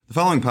The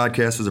following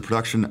podcast is a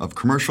production of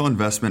Commercial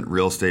Investment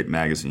Real Estate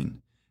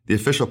Magazine, the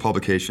official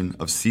publication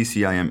of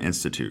CCIM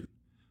Institute.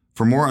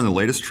 For more on the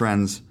latest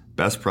trends,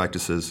 best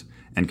practices,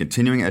 and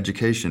continuing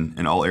education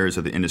in all areas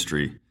of the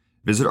industry,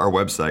 visit our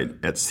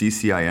website at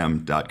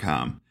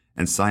ccim.com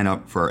and sign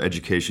up for our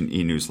education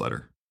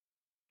e-newsletter.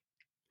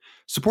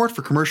 Support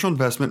for Commercial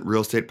Investment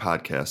Real Estate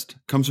Podcast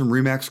comes from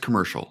RE/MAX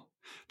Commercial.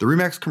 The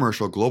RE/MAX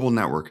Commercial Global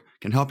Network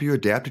can help you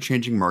adapt to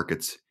changing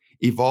markets,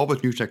 evolve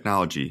with new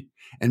technology,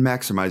 and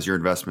maximize your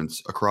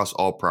investments across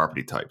all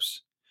property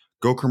types.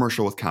 Go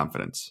commercial with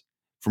confidence.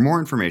 For more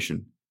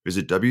information,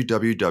 visit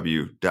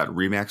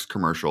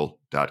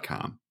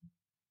www.remaxcommercial.com.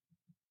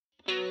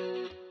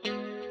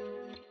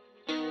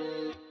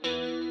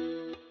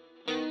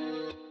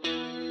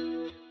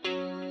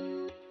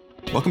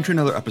 Welcome to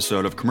another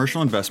episode of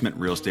Commercial Investment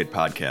Real Estate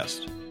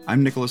Podcast.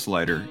 I'm Nicholas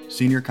Leiter,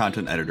 Senior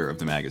Content Editor of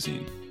the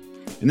magazine.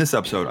 In this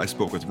episode, I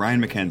spoke with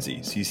Ryan McKenzie,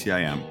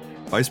 CCIM,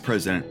 Vice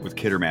President with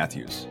Kidder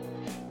Mathews.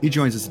 He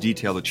joins us to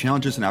detail the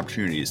challenges and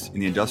opportunities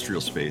in the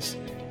industrial space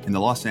in the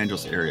Los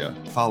Angeles area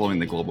following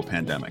the global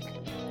pandemic.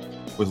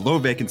 With low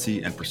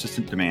vacancy and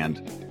persistent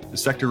demand, the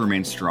sector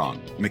remains strong.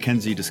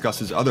 McKenzie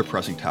discusses other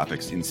pressing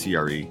topics in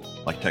CRE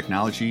like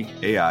technology,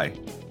 AI,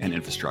 and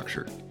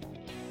infrastructure.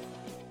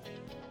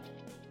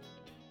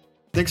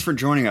 Thanks for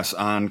joining us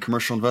on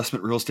Commercial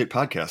Investment Real Estate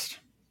Podcast.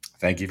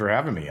 Thank you for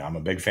having me. I'm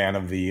a big fan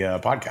of the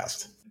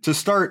podcast. To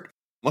start,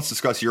 let's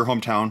discuss your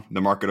hometown, the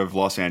market of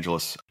Los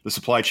Angeles. The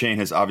supply chain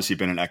has obviously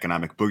been an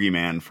economic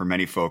boogeyman for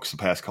many folks the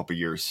past couple of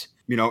years.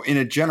 In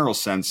a general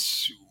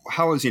sense,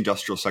 how has the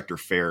industrial sector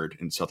fared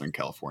in Southern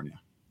California?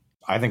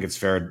 I think it's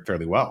fared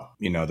fairly well.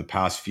 The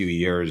past few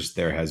years,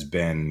 there has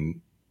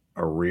been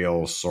a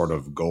real sort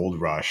of gold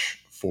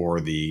rush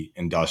for the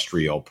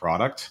industrial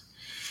product.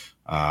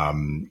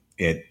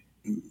 It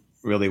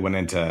really went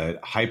into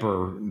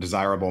hyper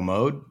desirable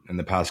mode in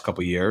the past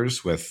couple of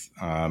years with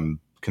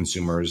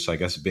consumers, I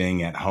guess,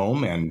 being at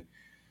home and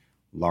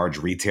large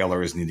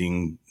retailers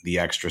needing the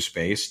extra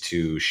space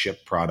to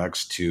ship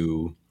products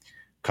to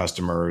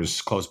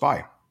customers close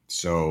by.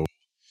 So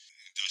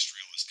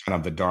industrial is kind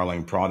of the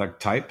darling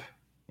product type.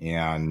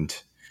 And,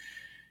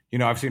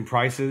 I've seen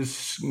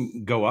prices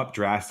go up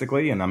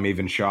drastically, and I'm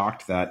even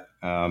shocked that,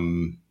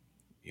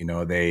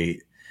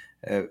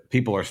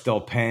 people are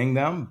still paying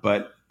them,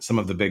 but some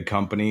of the big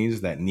companies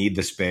that need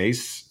the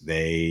space,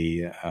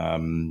 they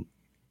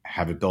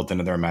have it built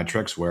into their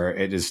metrics where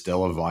it is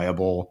still a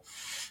viable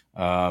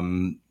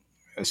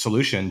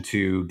solution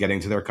to getting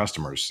to their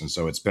customers. And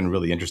so it's been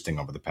really interesting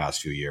over the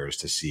past few years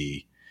to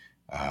see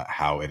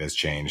how it has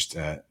changed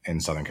in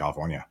Southern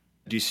California.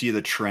 Do you see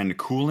the trend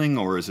cooling,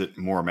 or is it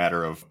more a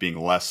matter of being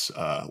less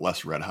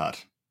red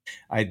hot?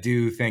 I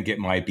do think it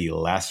might be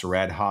less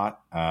red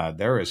hot.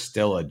 There is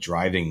still a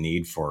driving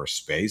need for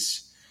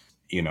space.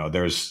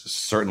 There's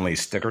certainly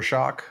sticker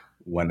shock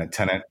when a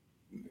tenant,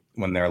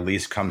 when their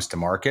lease comes to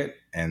market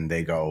and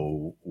they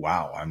go,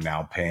 wow, I'm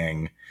now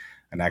paying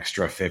an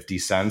extra 50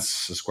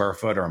 cents a square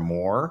foot or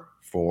more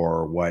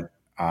for what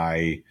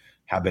I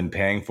have been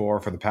paying for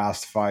the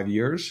past 5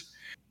 years.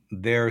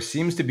 There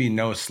seems to be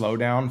no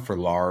slowdown for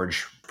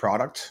large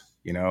product,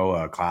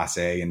 a Class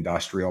A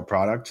industrial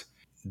product.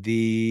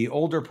 The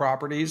older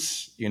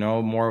properties,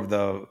 more of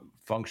the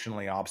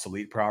functionally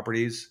obsolete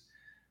properties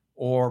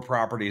or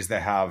properties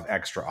that have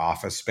extra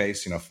office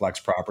space,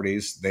 flex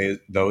properties,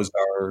 those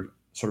are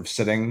sort of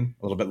sitting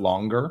a little bit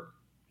longer,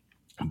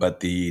 but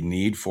the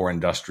need for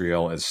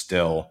industrial is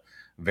still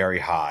very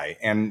high.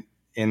 And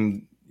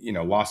in,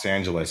 Los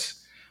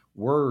Angeles,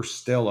 we're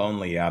still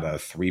only at a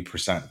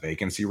 3%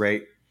 vacancy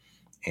rate.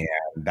 And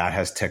that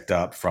has ticked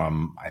up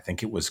from, I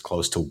think it was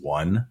close to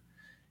 1,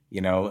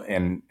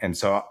 and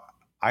so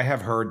I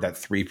have heard that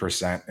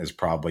 3% is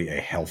probably a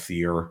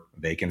healthier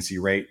vacancy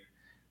rate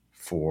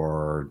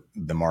for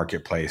the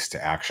marketplace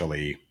to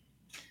actually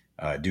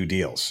do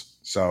deals.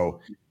 So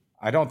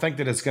I don't think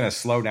that it's going to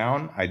slow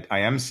down. I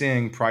am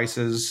seeing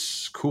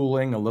prices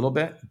cooling a little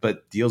bit,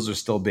 but deals are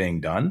still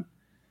being done.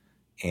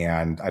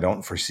 And I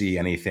don't foresee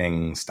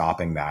anything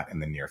stopping that in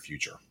the near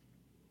future.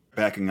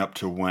 Backing up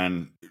to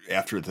when,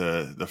 after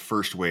the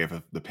first wave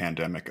of the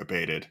pandemic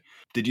abated,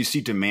 did you see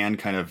demand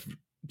kind of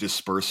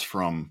disperse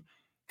from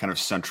kind of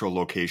central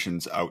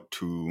locations out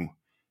to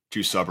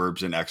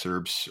suburbs and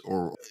exurbs,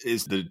 or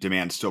is the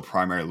demand still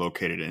primarily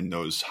located in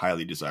those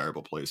highly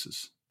desirable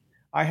places?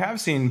 I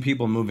have seen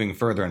people moving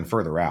further and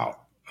further out,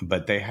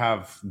 but they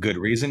have good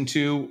reason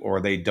to, or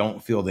they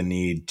don't feel the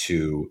need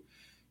to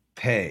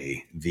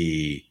pay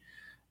the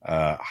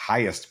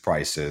highest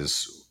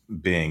prices,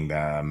 being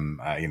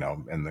them,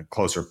 in the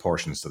closer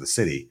portions to the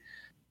city.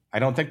 I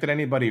don't think that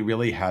anybody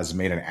really has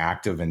made an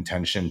active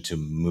intention to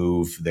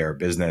move their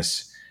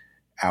business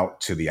out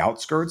to the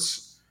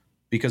outskirts,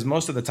 because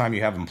most of the time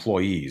you have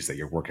employees that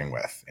you're working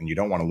with and you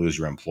don't want to lose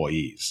your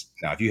employees.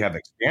 Now, if you have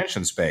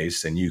expansion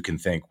space and you can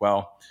think,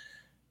 well,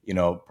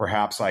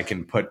 perhaps I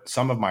can put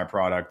some of my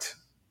product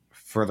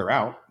further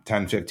out,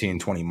 10, 15,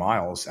 20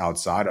 miles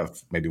outside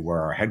of maybe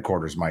where our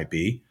headquarters might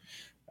be.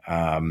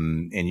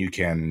 And you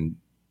can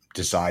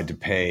decide to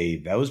pay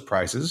those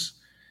prices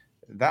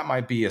that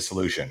might be a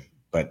solution,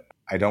 but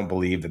I don't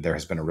believe that there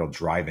has been a real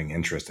driving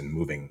interest in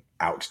moving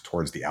out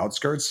towards the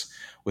outskirts,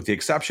 with the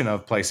exception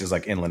of places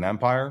like Inland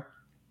Empire,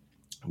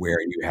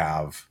 where you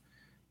have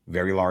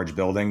very large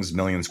buildings,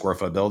 million square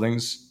foot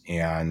buildings,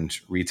 and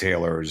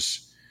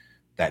retailers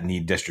that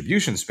need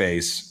distribution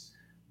space.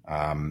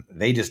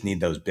 They just need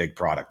those big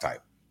product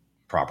type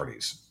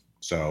properties.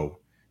 So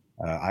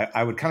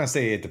I would kind of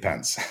say it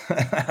depends,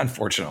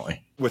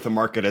 unfortunately. With a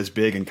market as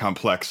big and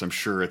complex, I'm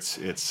sure it's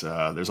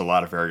there's a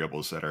lot of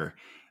variables that are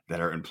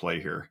in play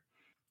here.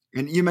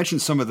 And you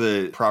mentioned some of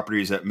the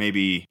properties that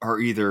maybe are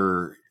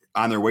either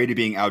on their way to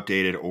being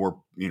outdated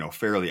or,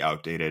 fairly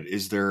outdated.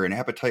 Is there an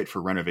appetite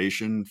for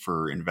renovation,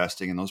 for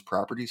investing in those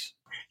properties?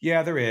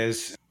 Yeah, there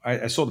is.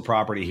 I sold a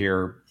property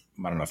here,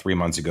 I don't know, 3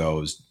 months ago.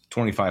 It was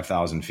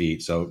 25,000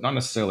 feet. So not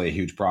necessarily a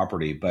huge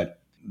property,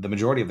 but the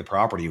majority of the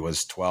property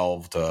was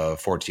 12 to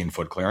 14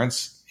 foot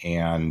clearance.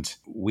 And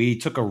we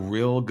took a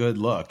real good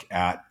look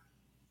at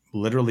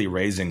literally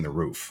raising the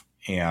roof.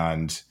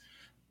 And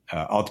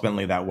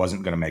ultimately, that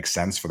wasn't going to make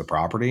sense for the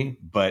property.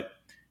 But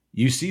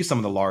you see some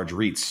of the large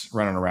REITs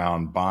running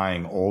around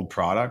buying old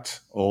product,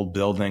 old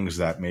buildings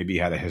that maybe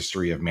had a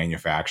history of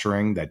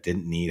manufacturing that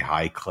didn't need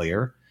high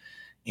clear,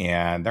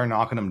 and they're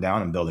knocking them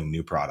down and building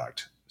new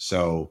product.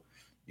 So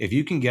if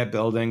you can get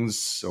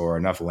buildings or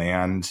enough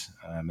land,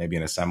 maybe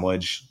an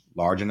assemblage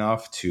large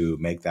enough to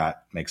make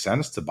that make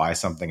sense, to buy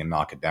something and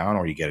knock it down,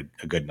 or you get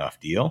a good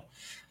enough deal,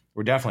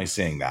 we're definitely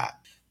seeing that.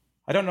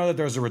 I don't know that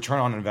there's a return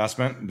on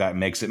investment that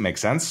makes it make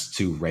sense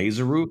to raise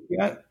a roof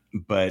yet,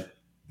 but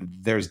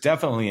there's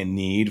definitely a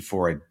need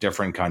for a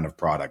different kind of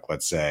product,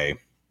 let's say,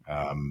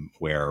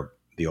 where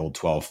the old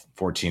 12,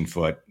 14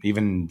 foot,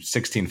 even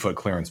 16 foot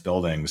clearance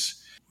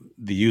buildings,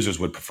 the users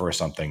would prefer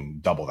something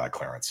double that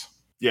clearance.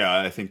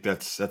 Yeah, I think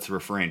that's a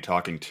refrain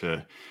talking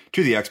to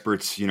the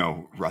experts.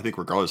 I think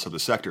regardless of the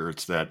sector,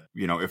 it's that,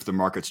 if the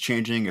market's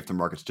changing, if the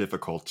market's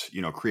difficult,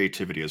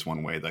 creativity is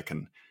one way that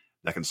can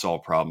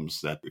solve problems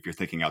that if you're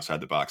thinking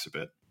outside the box a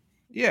bit.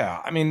 Yeah.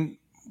 I mean,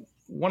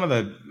 one of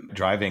the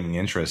driving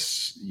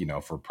interests,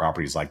 for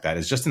properties like that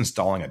is just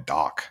installing a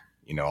dock.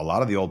 A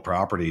lot of the old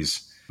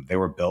properties, they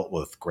were built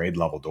with grade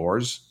level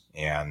doors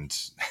and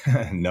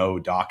no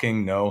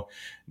docking, no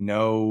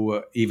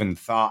even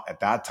thought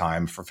at that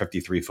time for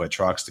 53-foot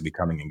trucks to be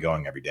coming and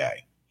going every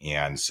day.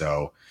 And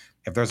so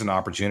if there's an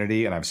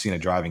opportunity, and I've seen a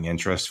driving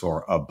interest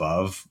for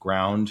above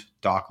ground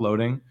dock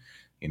loading,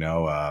 a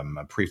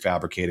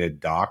prefabricated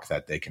dock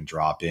that they can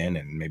drop in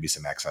and maybe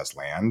some excess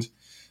land,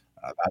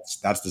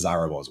 that's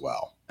desirable as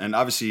well. And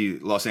obviously,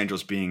 Los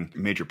Angeles being a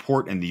major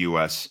port in the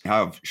U.S.,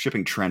 how have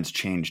shipping trends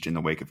changed in the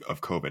wake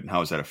of COVID, and how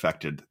has that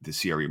affected the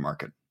CRE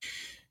market?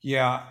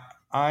 Yeah,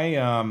 I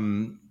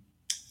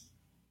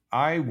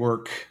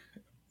work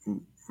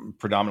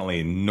predominantly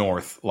in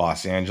North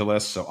Los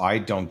Angeles, so I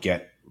don't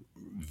get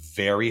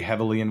very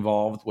heavily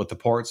involved with the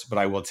ports. But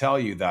I will tell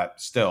you that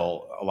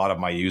still a lot of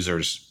my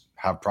users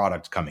have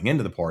product coming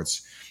into the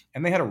ports,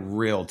 and they had a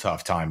real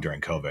tough time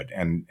during COVID.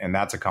 And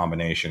that's a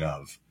combination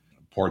of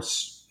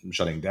ports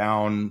shutting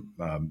down,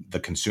 the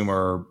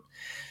consumer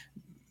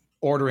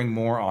ordering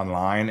more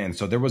online. And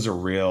so there was a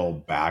real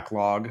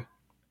backlog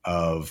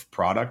of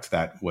product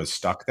that was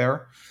stuck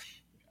there.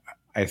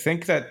 I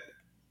think that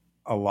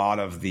a lot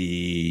of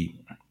the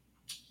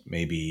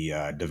maybe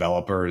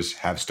developers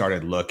have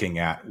started looking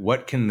at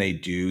what can they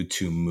do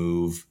to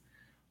move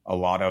a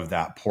lot of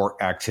that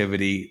port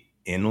activity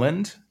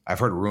inland. I've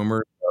heard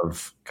rumors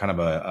of kind of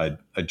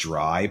a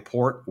dry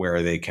port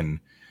where they can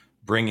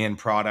bring in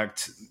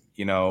product,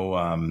 I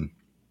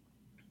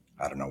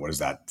don't know, what is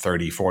that,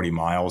 30, 40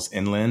 miles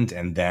inland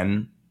and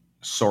then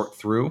sort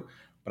through.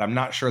 But I'm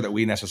not sure that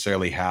we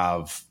necessarily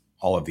have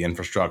all of the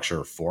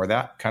infrastructure for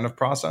that kind of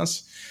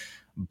process.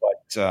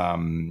 But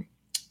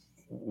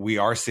we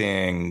are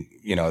seeing,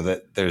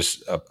 that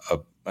there's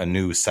a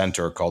new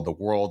center called the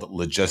World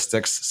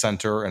Logistics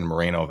Center in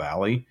Moreno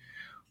Valley,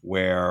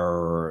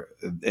 where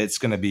it's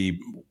going to be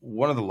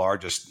one of the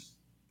largest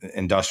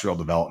industrial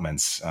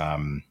developments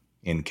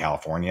in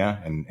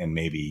California and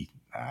maybe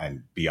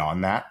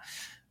beyond that.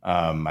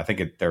 I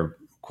think they're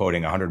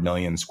quoting 100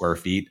 million square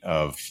feet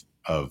of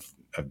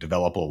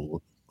developable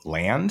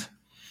land.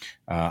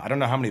 I don't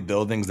know how many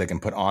buildings they can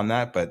put on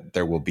that, but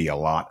there will be a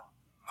lot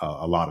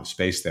of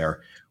space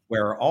there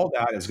where all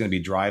that is going to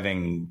be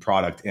driving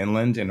product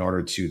inland in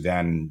order to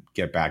then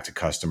get back to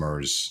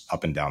customers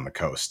up and down the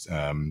coast.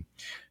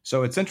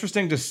 So it's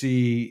interesting to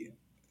see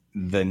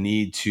the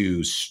need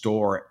to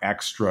store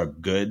extra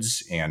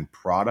goods and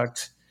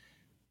product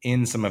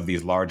in some of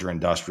these larger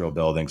industrial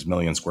buildings,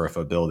 million square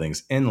foot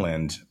buildings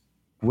inland,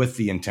 with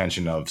the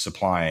intention of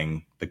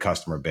supplying the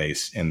customer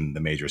base in the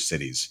major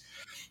cities.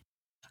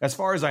 As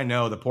far as I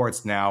know, the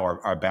ports now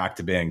are back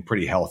to being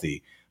pretty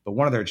healthy. But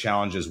one of their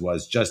challenges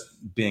was just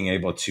being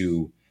able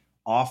to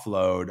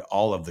offload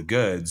all of the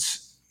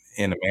goods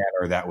in a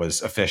manner that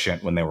was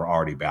efficient when they were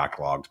already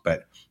backlogged.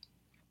 But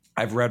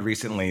I've read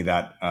recently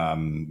that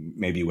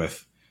maybe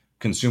with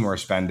consumer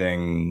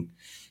spending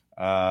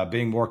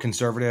being more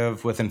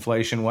conservative with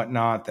inflation,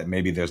 whatnot, that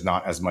maybe there's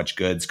not as much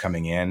goods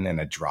coming in and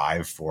a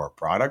drive for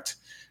product.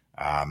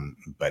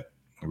 But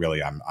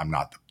really, I'm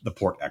not the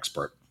port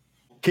expert.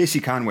 Casey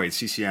Conway,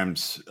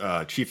 CCIM's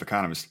chief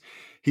economist,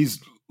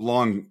 he's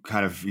long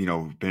kind of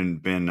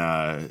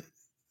been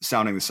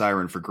sounding the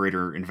siren for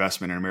greater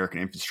investment in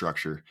American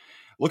infrastructure.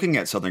 Looking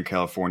at Southern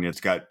California, it's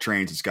got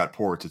trains, it's got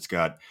ports, it's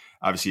got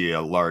obviously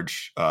a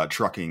large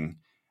trucking.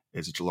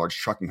 It's such a large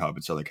trucking hub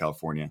in Southern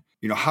California.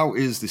 How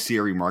is the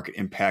CRE market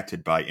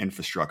impacted by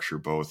infrastructure,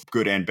 both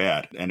good and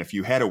bad? And if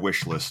you had a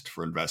wish list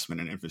for investment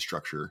in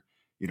infrastructure,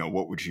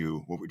 what would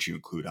you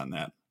include on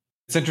that?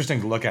 It's interesting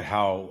to look at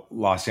how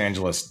Los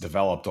Angeles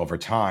developed over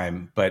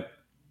time, but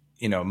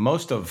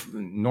most of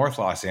North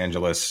Los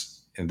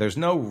Angeles, there's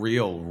no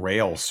real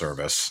rail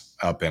service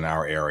up in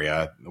our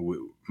area.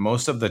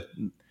 Most of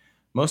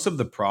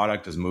the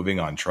product is moving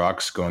on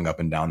trucks going up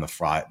and down the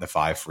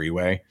 5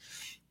 freeway.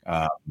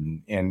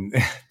 And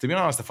to be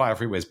honest, the 5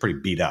 freeway is pretty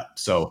beat up.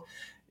 So,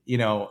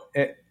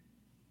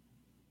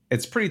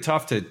 it's pretty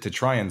tough to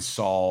try and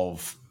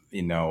solve,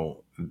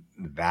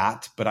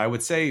 that. But I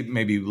would say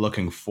maybe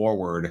looking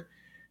forward,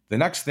 the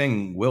next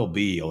thing will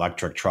be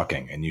electric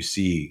trucking. And you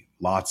see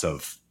lots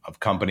of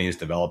companies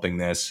developing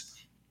this,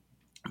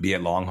 be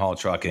it long haul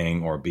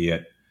trucking or be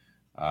it,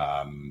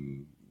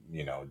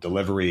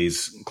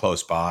 deliveries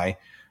close by.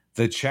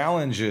 The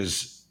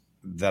challenges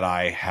that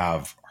I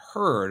have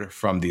heard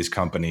from these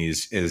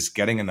companies is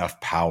getting enough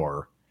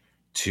power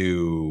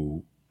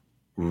to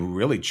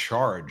really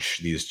charge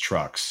these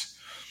trucks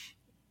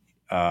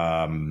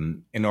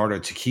in order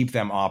to keep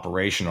them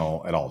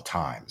operational at all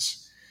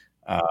times.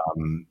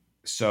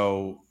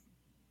 So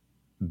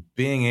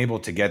being able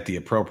to get the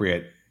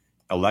appropriate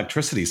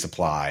electricity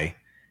supply,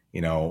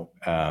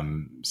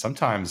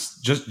 sometimes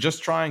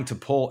just trying to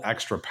pull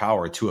extra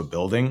power to a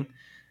building,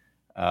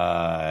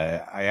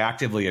 I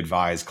actively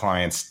advise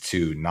clients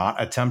to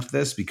not attempt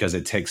this because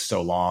it takes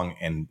so long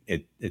and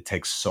it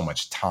takes so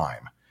much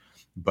time.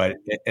 But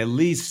at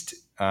least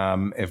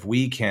if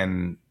we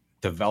can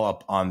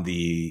develop on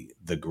the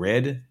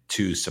grid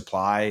to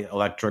supply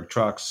electric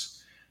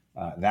trucks,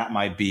 that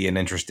might be an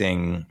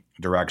interesting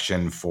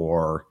direction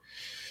for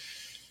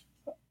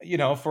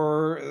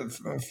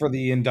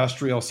the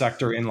industrial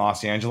sector in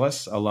Los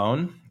Angeles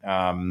alone.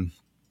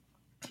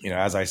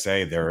 As I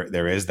say,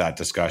 there is that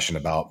discussion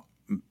about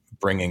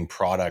bringing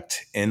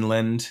product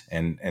inland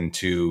and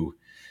to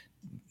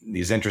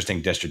these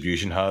interesting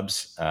distribution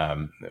hubs.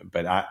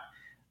 But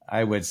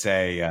I would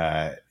say,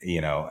 at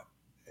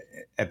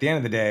the end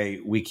of the day,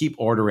 we keep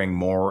ordering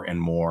more and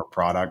more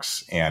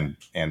products, and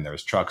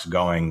there's trucks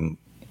going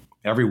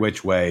every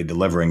which way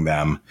delivering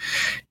them.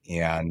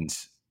 And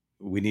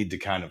we need to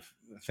kind of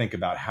think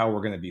about how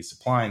we're going to be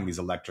supplying these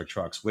electric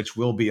trucks, which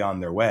will be on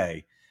their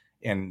way.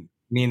 And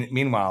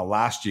meanwhile,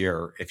 last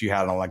year, if you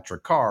had an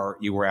electric car,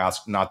 you were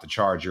asked not to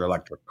charge your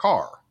electric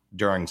car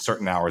during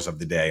certain hours of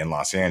the day in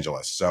Los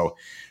Angeles. So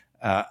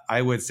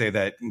I would say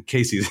that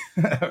Casey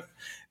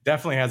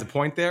definitely has a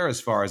point there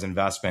as far as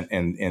investment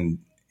in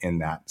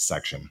that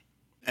section.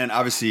 And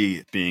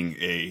obviously, being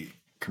a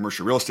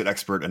commercial real estate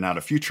expert and not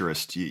a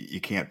futurist,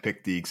 you can't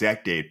pick the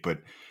exact date, but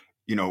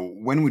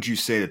when would you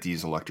say that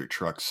these electric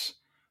trucks,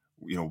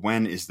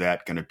 when is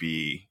that going to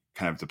be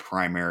kind of the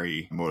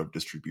primary mode of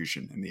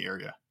distribution in the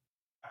area?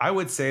 I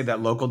would say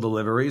that local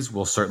deliveries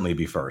will certainly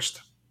be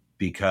first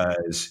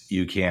because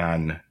you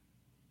can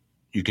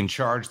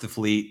charge the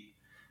fleet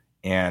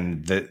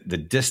and the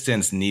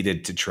distance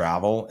needed to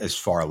travel is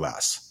far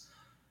less.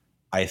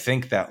 I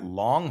think that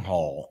long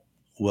haul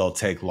will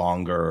take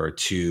longer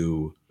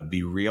to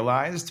be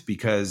realized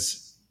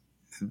because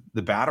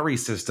the battery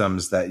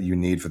systems that you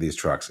need for these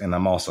trucks, and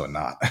I'm also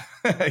not,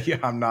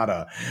 I'm not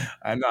a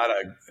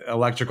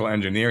electrical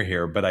engineer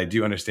here, but I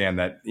do understand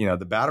that,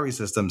 the battery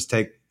systems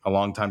take a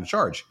long time to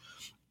charge.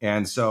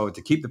 And so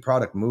to keep the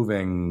product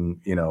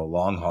moving,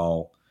 long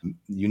haul,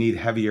 you need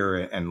heavier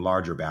and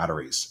larger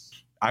batteries.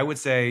 I would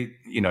say,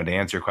 to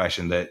answer your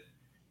question, that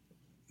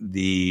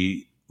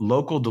the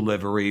local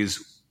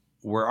deliveries,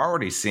 we're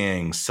already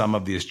seeing some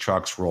of these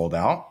trucks rolled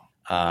out.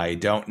 I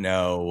don't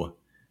know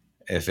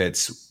if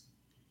it's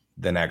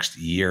the next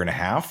year and a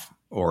half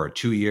or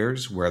 2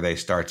 years where they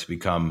start to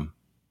become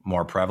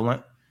more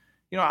prevalent.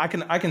 I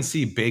can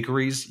see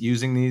bakeries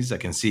using these. I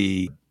can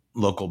see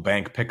local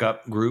bank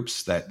pickup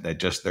groups that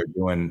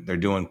they're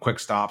doing quick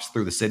stops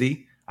through the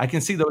city. I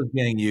can see those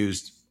being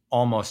used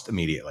almost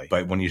immediately.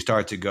 But when you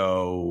start to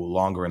go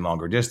longer and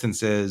longer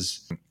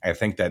distances, I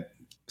think that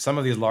some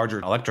of these larger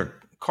electric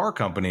car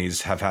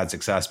companies have had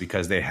success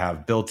because they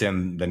have built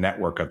in the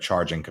network of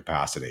charging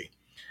capacity.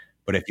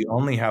 But if you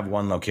only have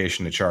one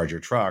location to charge your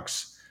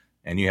trucks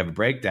and you have a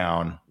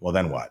breakdown, well,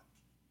 then what?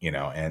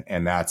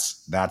 And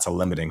that's a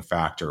limiting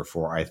factor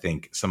for, I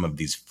think, some of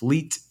these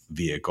fleet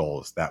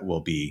vehicles that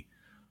will be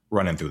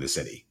running through the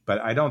city.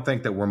 But I don't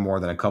think that we're more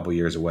than a couple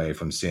years away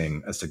from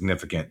seeing a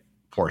significant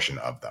portion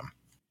of them.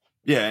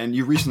 Yeah, and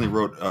you recently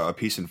wrote a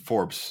piece in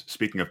Forbes,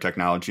 speaking of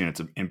technology and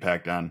its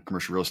impact on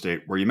commercial real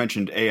estate, where you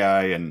mentioned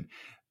AI and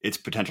its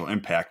potential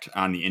impact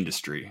on the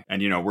industry.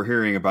 And, we're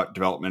hearing about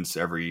developments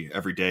every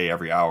day,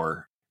 every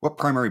hour. What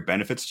primary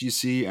benefits do you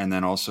see? And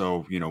then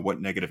also,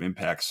 what negative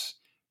impacts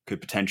could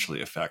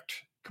potentially affect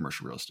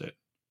commercial real estate?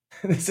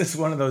 This is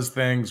one of those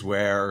things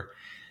where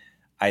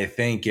I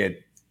think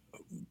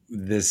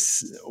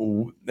this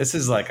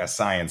is like a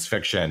science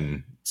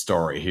fiction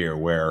story here,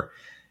 where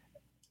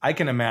I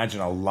can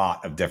imagine a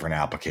lot of different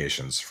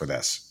applications for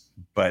this,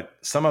 but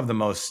some of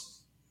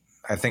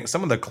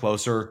the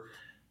closer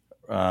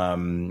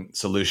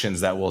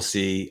solutions that we'll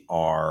see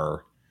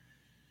are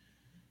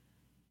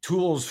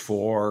tools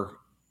for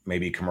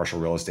maybe commercial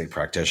real estate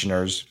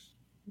practitioners,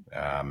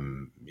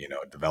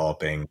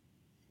 developing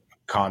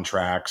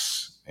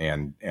contracts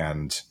and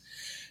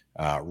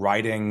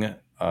writing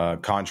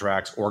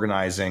contracts,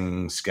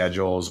 organizing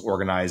schedules,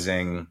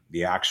 organizing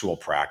the actual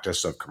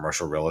practice of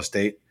commercial real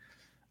estate.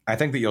 I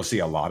think that you'll see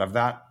a lot of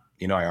that.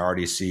 I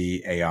already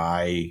see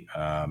AI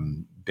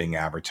being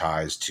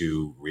advertised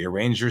to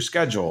rearrange your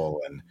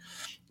schedule,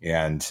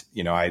 and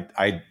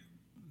I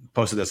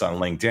posted this on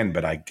LinkedIn,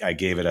 but I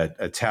gave it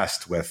a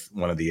test with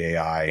one of the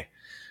AI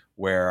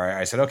where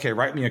I said, okay,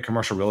 write me a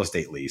commercial real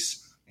estate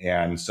lease.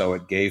 And so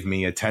it gave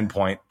me a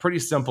 10-point, pretty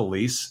simple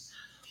lease.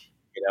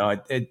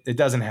 It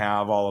doesn't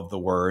have all of the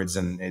words,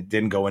 and it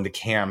didn't go into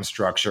CAM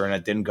structure, and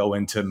it didn't go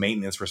into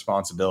maintenance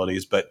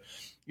responsibilities, but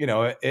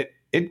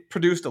it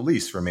produced a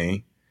lease for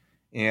me.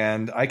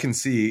 And I can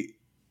see,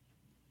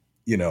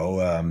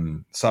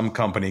 some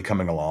company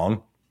coming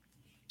along,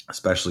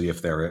 especially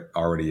if they're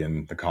already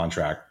in the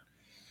contract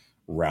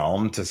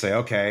realm, to say,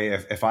 okay,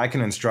 if I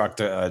can instruct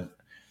a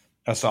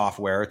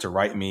software to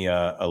write me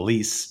a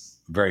lease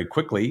very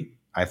quickly,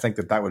 I think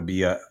that would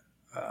be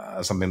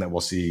something that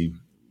we'll see,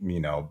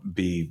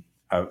 be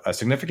a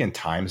significant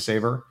time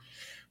saver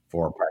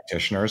for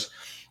practitioners.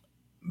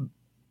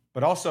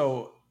 But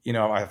also,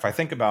 if I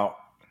think about,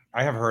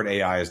 I have heard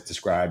AI is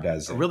described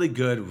as a really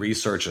good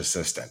research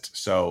assistant.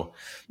 So,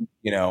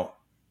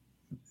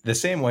 the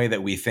same way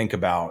that we think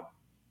about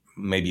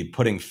maybe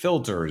putting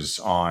filters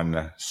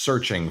on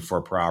searching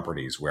for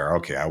properties where,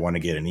 okay, I want to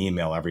get an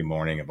email every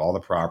morning of all the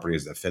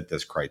properties that fit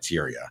this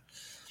criteria.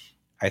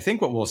 I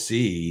think what we'll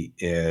see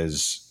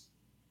is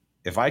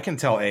if I can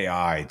tell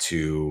AI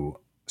to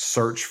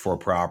search for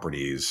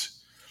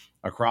properties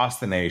across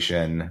the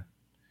nation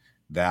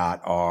that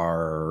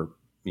are,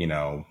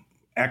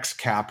 X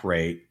cap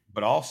rate,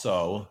 but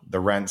also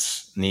the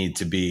rents need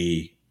to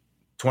be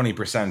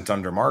 20%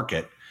 under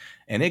market,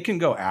 and it can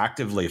go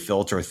actively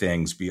filter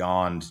things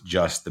beyond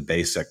just the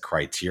basic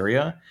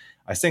criteria.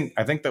 I think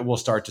that we'll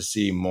start to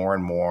see more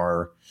and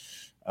more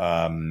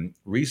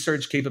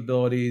research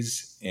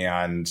capabilities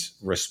and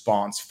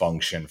response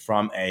function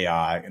from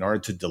AI in order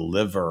to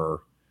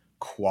deliver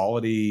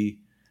quality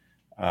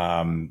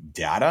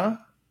data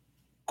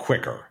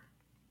quicker.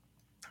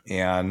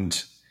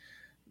 And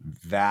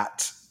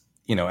that,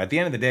 at the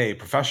end of the day,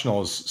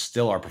 professionals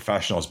still are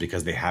professionals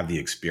because they have the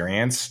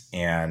experience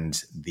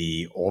and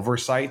the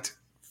oversight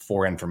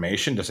for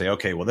information to say,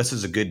 okay, well, this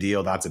is a good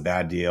deal, that's a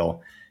bad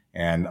deal,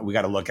 and we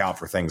got to look out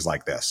for things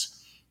like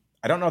this.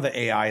 I don't know that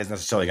AI is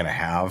necessarily going to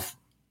have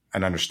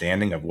an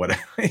understanding of what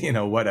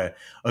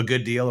a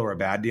good deal or a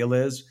bad deal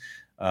is,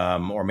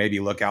 or maybe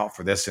look out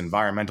for this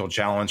environmental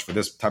challenge for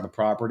this type of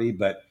property.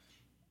 But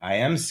I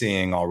am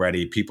seeing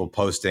already people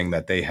posting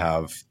that they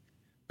have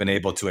been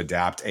able to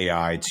adapt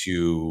AI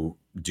to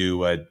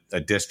do a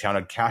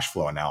discounted cash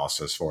flow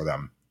analysis for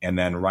them and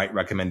then write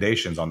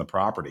recommendations on the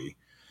property.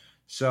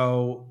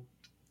 So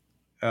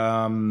it's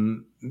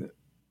on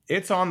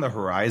the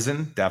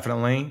horizon,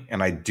 definitely.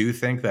 And I do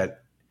think that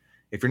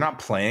if you're not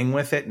playing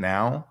with it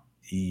now,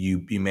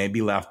 you may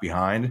be left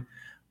behind.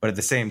 But at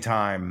the same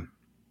time,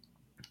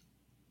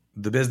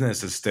 the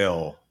business is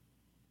still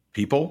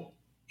people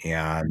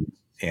and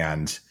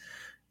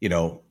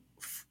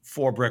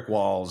four brick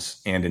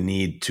walls and a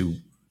need to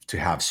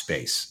have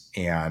space.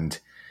 And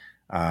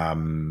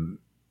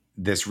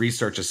this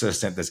research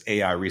assistant, this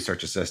AI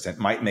research assistant,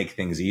 might make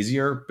things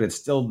easier, but it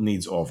still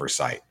needs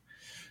oversight.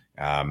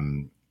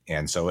 And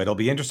so it'll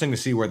be interesting to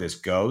see where this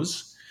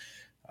goes.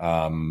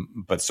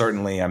 But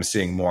certainly I'm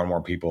seeing more and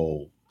more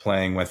people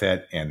playing with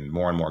it and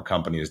more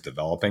companies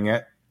developing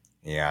it.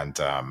 And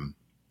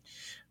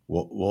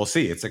we'll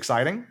see. It's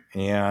exciting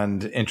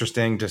and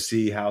interesting to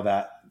see how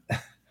that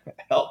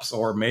helps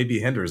or maybe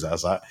hinders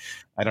us.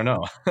 I don't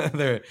know.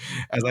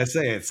 As I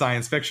say, it's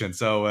science fiction,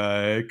 so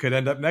it could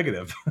end up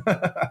negative.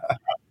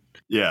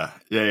 Yeah.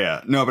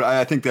 No, but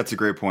I think that's a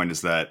great point,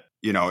 is that,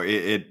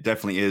 it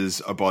definitely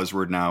is a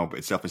buzzword now, but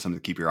it's definitely something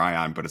to keep your eye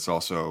on. But it's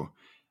also,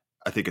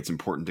 I think it's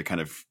important to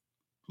kind of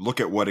look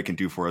at what it can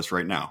do for us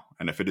right now.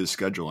 And if it is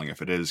scheduling,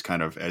 if it is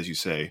kind of, as you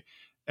say,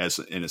 as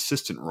an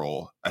assistant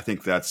role, I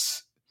think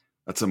that's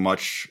a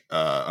much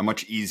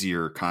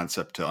easier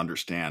concept to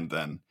understand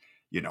than,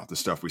 the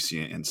stuff we see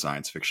in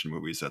science fiction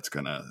movies that's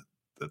gonna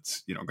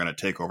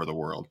take over the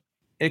world.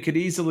 It could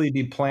easily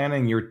be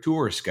planning your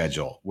tour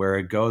schedule, where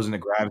it goes and it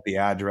grabs the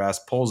address,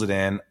 pulls it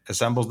in,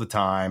 assembles the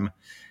time,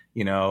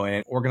 and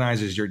it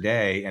organizes your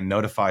day and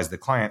notifies the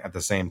client at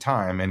the same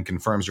time and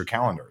confirms your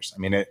calendars. I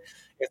mean,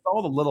 it's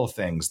all the little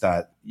things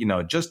that,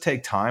 just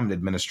take time and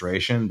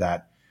administration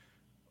that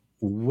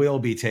will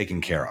be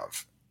taken care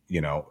of.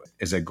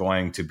 Is it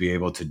going to be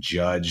able to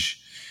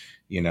judge,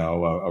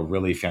 a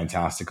really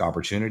fantastic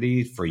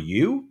opportunity for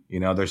you?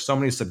 There's so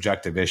many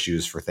subjective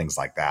issues for things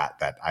like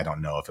that I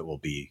don't know if it will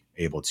be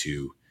able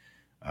to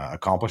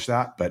accomplish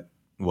that, but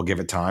we'll give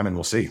it time and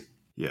we'll see.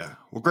 Yeah.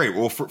 Well, great.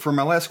 Well, for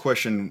my last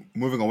question,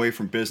 moving away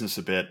from business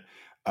a bit,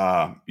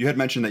 you had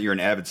mentioned that you're an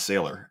avid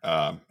sailor.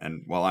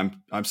 And while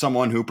I'm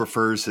someone who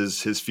prefers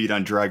his feet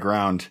on dry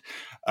ground,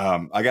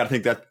 I got to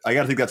think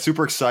that's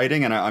super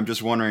exciting. And I'm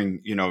just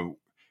wondering,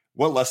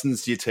 what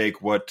lessons do you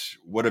take? What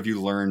have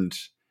you learned,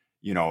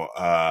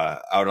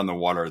 out on the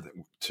water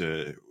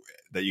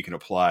that you can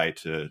apply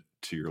to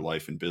your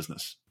life and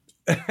business?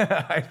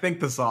 I think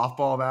the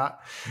softball that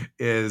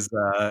is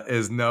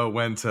know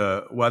when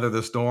to weather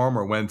the storm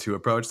or when to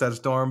approach that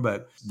storm.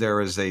 But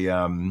there is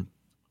a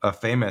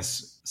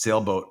famous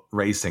sailboat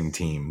racing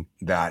team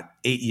that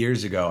 8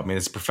 years ago, I mean,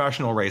 it's a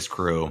professional race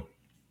crew,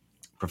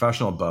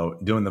 professional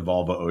boat doing the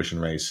Volvo Ocean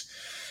Race.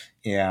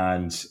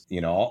 And,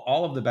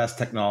 all of the best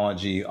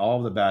technology, all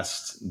of the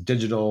best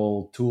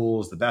digital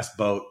tools, the best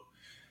boat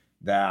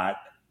that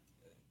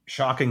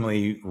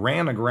shockingly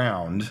ran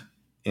aground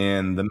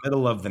in the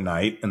middle of the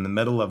night, in the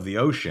middle of the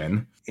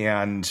ocean.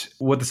 And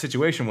what the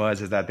situation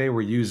was is that they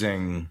were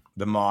using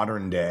the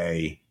modern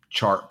day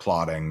chart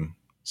plotting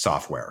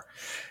software.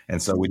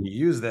 And so when you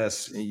use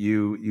this,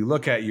 you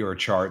look at your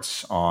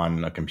charts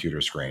on a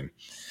computer screen.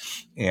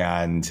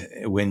 And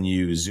when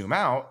you zoom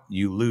out,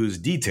 you lose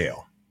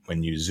detail.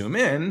 When you zoom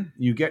in,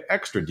 you get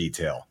extra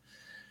detail.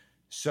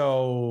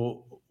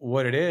 So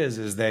what it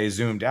is they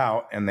zoomed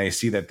out and they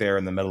see that they're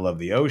in the middle of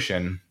the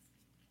ocean,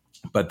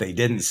 but they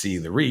didn't see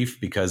the reef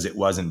because it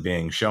wasn't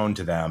being shown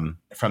to them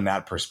from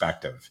that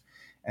perspective.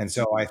 And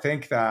so I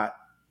think that,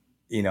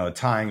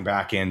 tying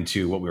back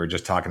into what we were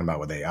just talking about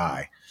with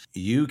AI,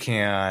 you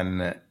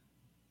can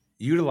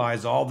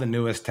utilize all the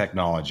newest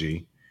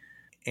technology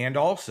and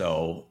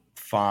also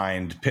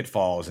find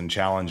pitfalls and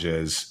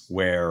challenges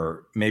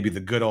where maybe the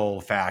good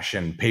old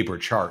fashioned paper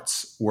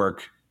charts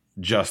work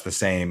just the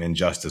same and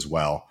just as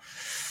well.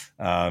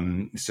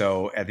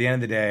 So at the end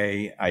of the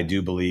day, I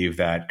do believe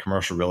that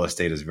commercial real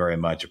estate is very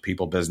much a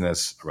people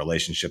business, a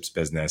relationships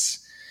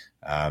business.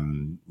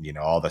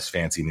 All this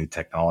fancy new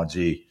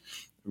technology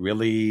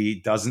really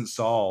doesn't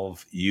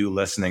solve you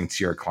listening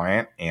to your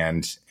client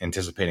and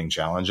anticipating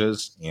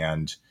challenges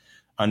and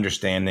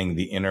understanding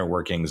the inner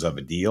workings of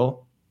a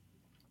deal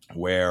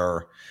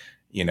where,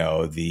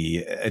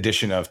 the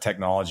addition of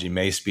technology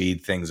may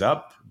speed things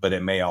up, but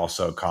it may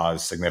also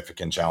cause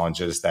significant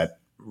challenges that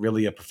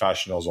really a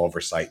professional's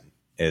oversight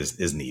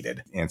is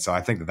needed. And so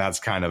I think that's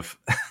kind of,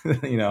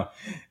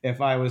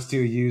 if I was to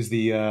use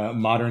the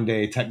modern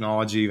day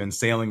technology and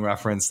sailing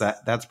reference,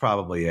 that's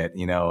probably it.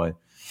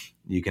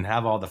 You can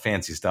have all the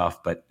fancy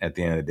stuff, but at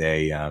the end of the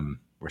day,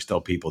 we're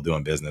still people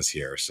doing business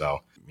here. So,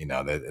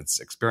 it's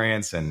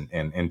experience and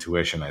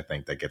intuition, I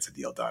think, that gets a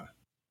deal done.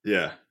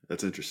 Yeah,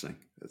 that's interesting.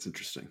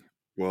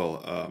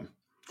 Well,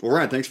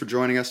 Ryan, thanks for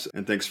joining us,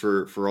 and thanks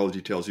for all the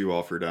details you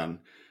offered on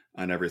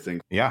everything.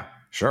 Yeah,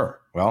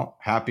 sure. Well,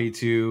 happy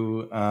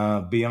to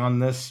be on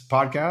this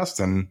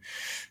podcast and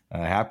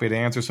happy to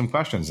answer some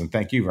questions. And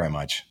thank you very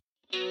much.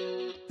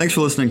 Thanks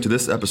for listening to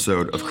this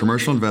episode of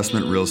Commercial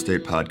Investment Real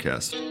Estate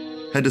Podcast.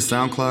 Head to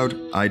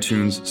SoundCloud,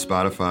 iTunes,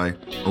 Spotify,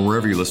 or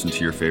wherever you listen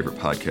to your favorite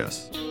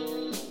podcasts.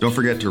 Don't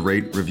forget to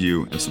rate,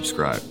 review, and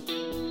subscribe.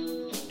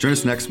 Join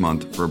us next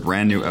month for a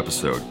brand new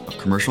episode of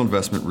Commercial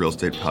Investment Real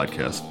Estate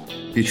Podcast,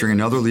 featuring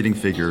another leading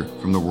figure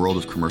from the world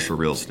of commercial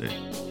real estate.